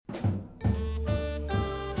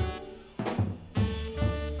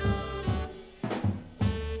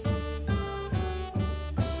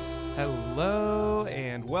Hello,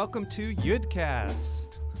 and welcome to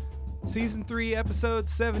Yudcast, Season 3, Episode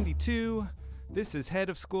 72. This is Head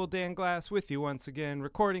of School Dan Glass with you once again,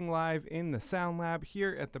 recording live in the Sound Lab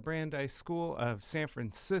here at the Brandeis School of San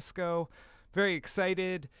Francisco. Very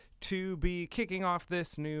excited to be kicking off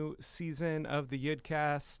this new season of the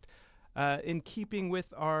Yudcast, in keeping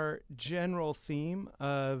with our general theme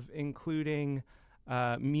of including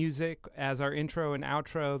music as our intro and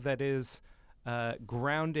outro that is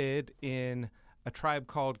grounded in A Tribe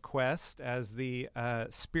Called Quest as the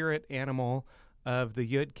spirit animal of the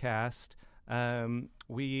Yudcast.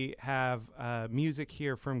 We have music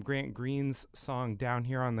here from Grant Green's song Down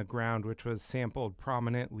Here on the Ground, which was sampled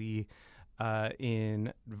prominently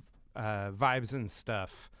in Vibes and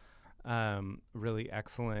Stuff. Really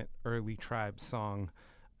excellent early Tribe song.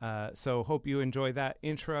 So hope you enjoy that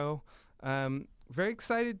intro. Very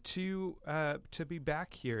excited to be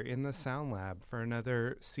back here in the Sound Lab for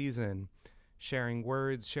another season, sharing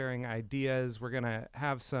words, sharing ideas. We're going to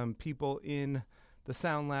have some people in the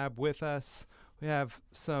Sound Lab with us. We have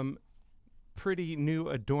some pretty new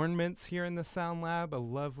adornments here in the Sound Lab, a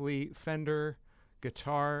lovely Fender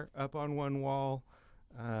guitar up on one wall.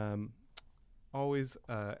 Always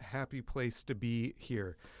a happy place to be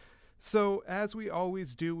here. So as we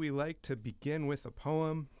always do, we like to begin with a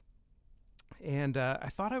poem. And I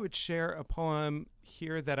thought I would share a poem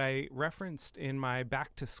here that I referenced in my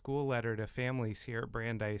back to school letter to families here at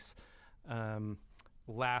Brandeis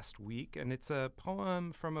last week. And it's a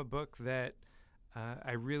poem from a book that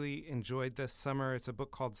I really enjoyed this summer. It's a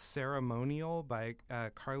book called Ceremonial by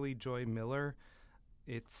Carly Joy Miller.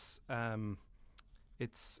 I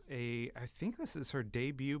think this is her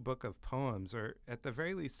debut book of poems, or at the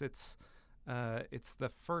very least it's the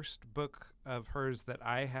first book of hers that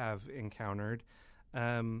I have encountered.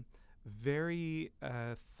 Very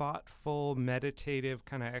thoughtful, meditative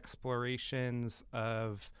kind of explorations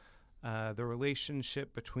of the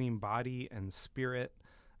relationship between body and spirit.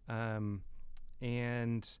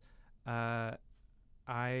 And I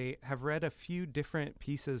have read a few different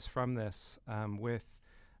pieces from this with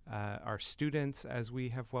our students as we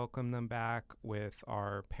have welcomed them back, with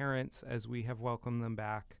our parents as we have welcomed them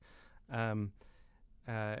back. And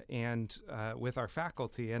with our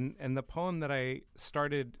faculty. And the poem that I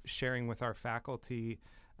started sharing with our faculty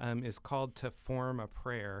is called To Form a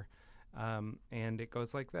Prayer. And it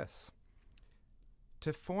goes like this.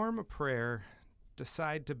 To form a prayer,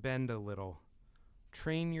 decide to bend a little.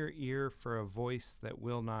 Train your ear for a voice that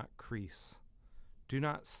will not crease. Do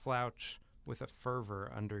not slouch with a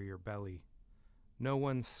fervor under your belly. No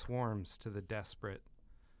one swarms to the desperate.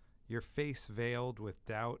 Your face veiled with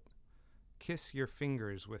doubt. Kiss your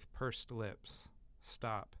fingers with pursed lips.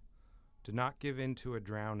 Stop. Do not give in to a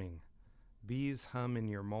drowning. Bees hum in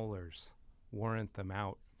your molars. Warrant them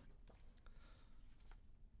out.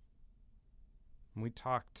 And we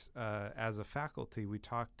talked, as a faculty, we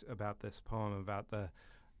talked about this poem, about the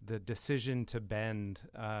decision to bend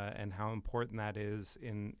and how important that is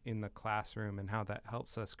in the classroom and how that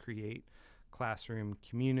helps us create classroom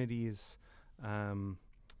communities.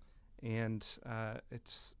 And I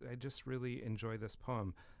just really enjoy this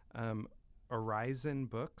poem. Horizon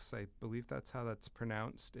Books, I believe that's how that's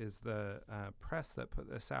pronounced, is the press that put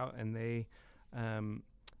this out, and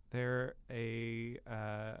they're a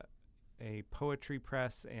poetry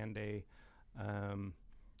press and a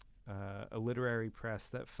literary press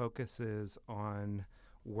that focuses on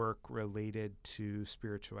work related to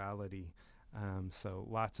spirituality. So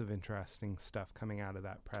lots of interesting stuff coming out of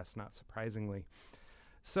that press, not surprisingly.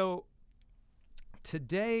 So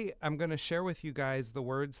today I'm going to share with you guys the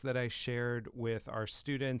words that I shared with our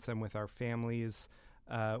students and with our families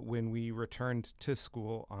when we returned to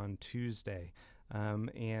school on Tuesday.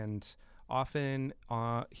 And often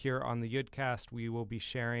here on the Yudcast, we will be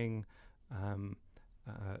sharing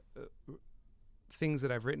things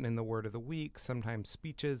that I've written in the Word of the Week, sometimes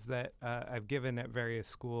speeches that I've given at various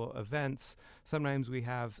school events. Sometimes we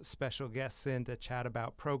have special guests in to chat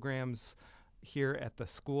about programs here at the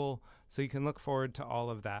school, so you can look forward to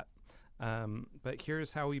all of that. But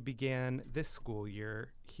here's how we began this school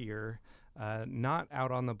year here, not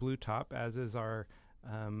out on the blue top, as is our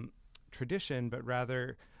tradition, but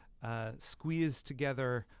rather squeezed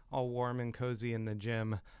together all warm and cozy in the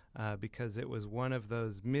gym because it was one of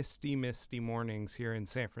those misty mornings here in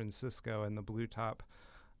San Francisco, and the blue top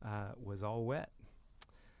was all wet.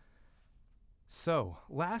 So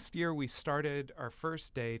last year we started our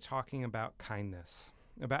first day talking about kindness,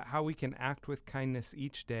 about how we can act with kindness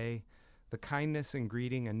each day, the kindness in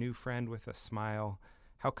greeting a new friend with a smile,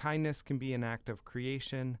 how kindness can be an act of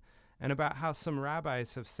creation, and about how some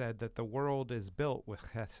rabbis have said that the world is built with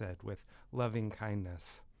chesed, with loving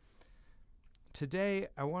kindness. Today,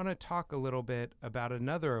 I want to talk a little bit about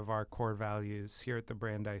another of our core values here at the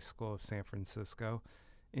Brandeis School of San Francisco,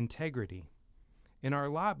 integrity. In our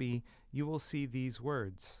lobby, you will see these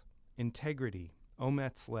words: integrity,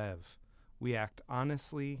 ometz lev. We act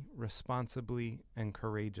honestly, responsibly, and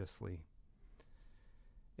courageously.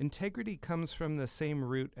 Integrity comes from the same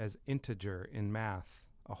root as integer in math,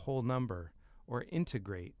 a whole number, or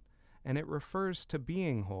integrate, and it refers to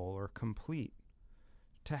being whole or complete.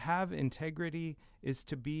 To have integrity is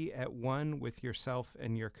to be at one with yourself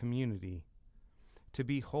and your community, to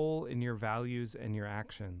be whole in your values and your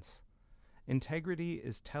actions. Integrity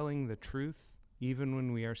is telling the truth even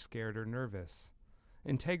when we are scared or nervous.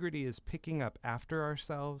 Integrity is picking up after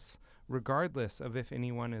ourselves, regardless of if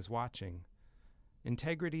anyone is watching.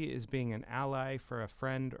 Integrity is being an ally for a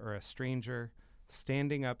friend or a stranger,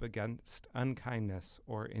 standing up against unkindness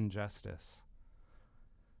or injustice.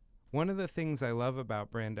 One of the things I love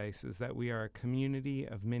about Brandeis is that we are a community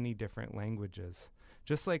of many different languages.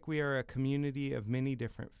 Just like we are a community of many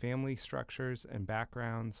different family structures and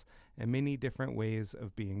backgrounds and many different ways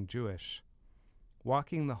of being Jewish.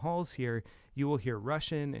 Walking the halls here, you will hear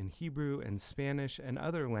Russian and Hebrew and Spanish and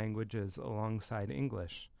other languages alongside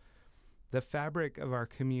English. The fabric of our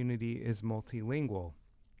community is multilingual.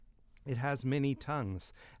 It has many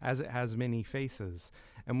tongues, as it has many faces,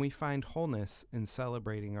 and we find wholeness in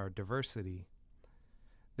celebrating our diversity.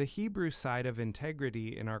 The Hebrew side of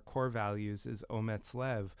integrity in our core values is ometz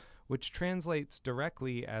lev, which translates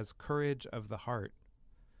directly as courage of the heart.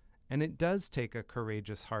 And it does take a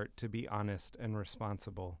courageous heart to be honest and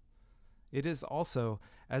responsible. It is also,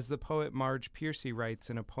 as the poet Marge Piercy writes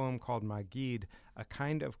in a poem called Magid, a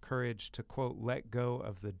kind of courage to, quote, let go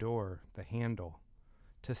of the door, the handle,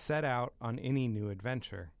 to set out on any new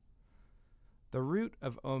adventure. The root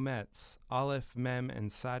of ometz, aleph, mem,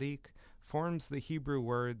 and sadik, forms the Hebrew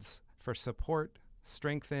words for support,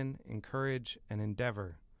 strengthen, encourage, and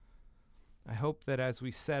endeavor. I hope that as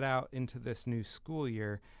we set out into this new school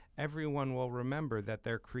year, everyone will remember that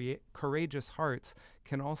their courageous hearts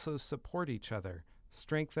can also support each other,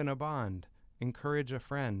 strengthen a bond, encourage a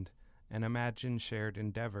friend, and imagine shared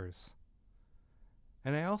endeavors.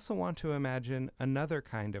 And I also want to imagine another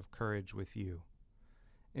kind of courage with you.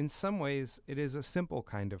 In some ways, it is a simple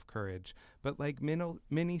kind of courage, but like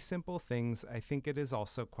many simple things, I think it is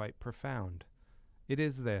also quite profound. It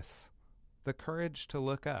is this: the courage to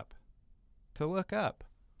look up. To look up.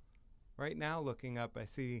 Right now, looking up, I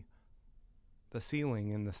see the ceiling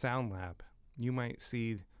in the sound lab. You might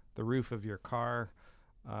see the roof of your car,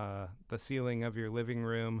 the ceiling of your living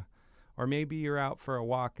room, or maybe you're out for a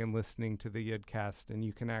walk and listening to the Yudcast and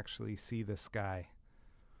you can actually see the sky.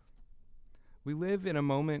 We live in a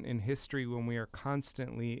moment in history when we are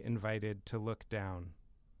constantly invited to look down,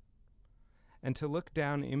 and to look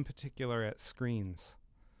down in particular at screens.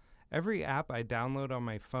 Every app I download on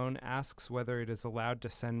my phone asks whether it is allowed to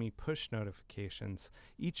send me push notifications,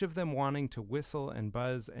 each of them wanting to whistle and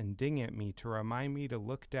buzz and ding at me to remind me to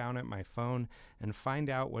look down at my phone and find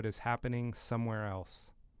out what is happening somewhere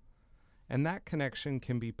else. And that connection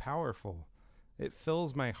can be powerful. It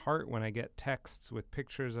fills my heart when I get texts with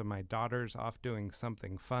pictures of my daughters off doing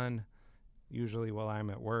something fun, usually while I'm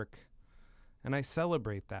at work, and I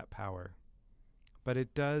celebrate that power. But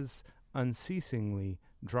it does unceasingly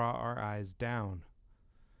draw our eyes down.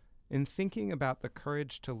 In thinking about the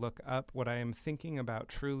courage to look up, what I am thinking about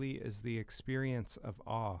truly is the experience of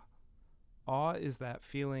awe. Awe is that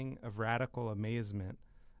feeling of radical amazement,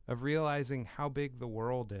 of realizing how big the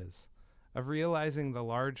world is, of realizing the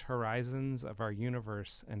large horizons of our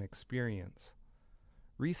universe and experience.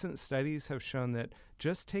 Recent studies have shown that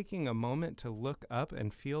just taking a moment to look up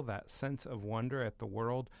and feel that sense of wonder at the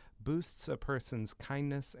world boosts a person's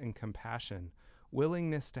kindness and compassion,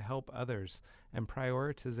 willingness to help others, and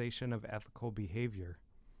prioritization of ethical behavior.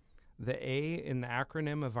 The A in the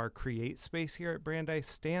acronym of our Create space here at Brandeis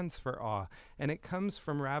stands for awe, and it comes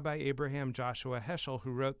from Rabbi Abraham Joshua Heschel,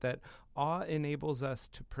 who wrote that awe enables us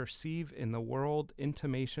to perceive in the world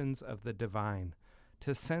intimations of the divine,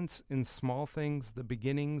 to sense in small things the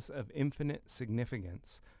beginnings of infinite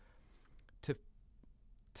significance,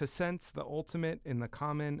 to sense the ultimate in the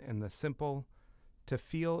common and the simple, to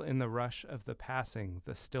feel in the rush of the passing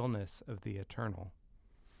the stillness of the eternal.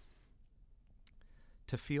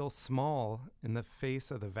 To feel small in the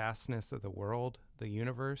face of the vastness of the world, the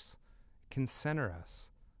universe, can center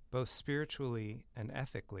us, both spiritually and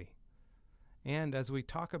ethically. And as we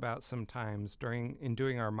talk about sometimes in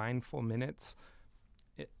doing our mindful minutes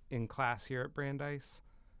in class here at Brandeis,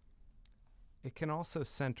 it can also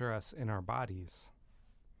center us in our bodies.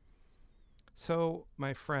 So,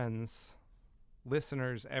 my friends,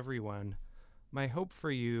 listeners, everyone, my hope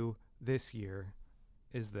for you this year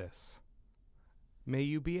is this. May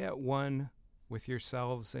you be at one with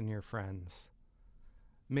yourselves and your friends.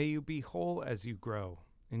 May you be whole as you grow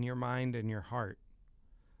in your mind and your heart.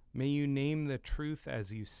 May you name the truth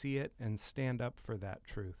as you see it and stand up for that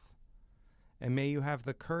truth. And may you have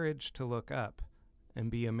the courage to look up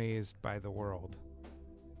and be amazed by the world.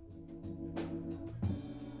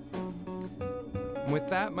 With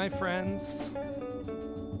that, my friends,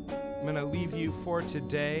 I'm going to leave you for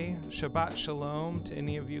today. Shabbat Shalom to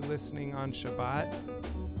any of you listening on Shabbat.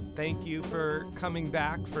 Thank you for coming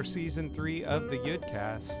back for Season 3 of the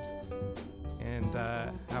Yudcast. And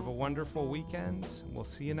have a wonderful weekend. We'll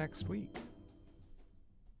see you next week.